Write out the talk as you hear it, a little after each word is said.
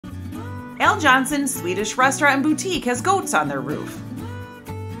Al Johnson's Swedish restaurant and boutique has goats on their roof.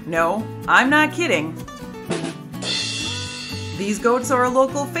 No, I'm not kidding. These goats are a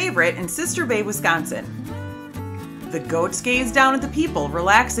local favorite in Sister Bay, Wisconsin. The goats gaze down at the people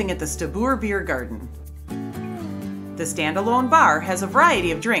relaxing at the Stabbur beer garden. The standalone bar has a variety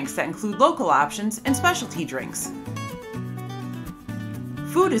of drinks that include local options and specialty drinks.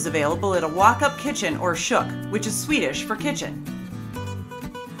 Food is available at a walk-up kitchen or shook, which is Swedish for kitchen.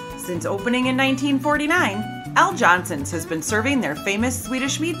 Since opening in 1949, Al Johnson's has been serving their famous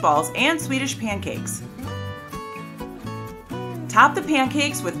Swedish meatballs and Swedish pancakes. Top the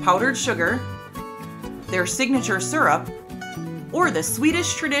pancakes with powdered sugar, their signature syrup, or the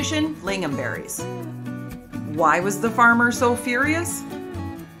Swedish tradition lingonberries. Why was the farmer so furious?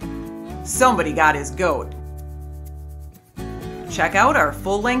 Somebody got his goat. Check out our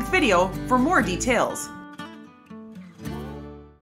full-length video for more details.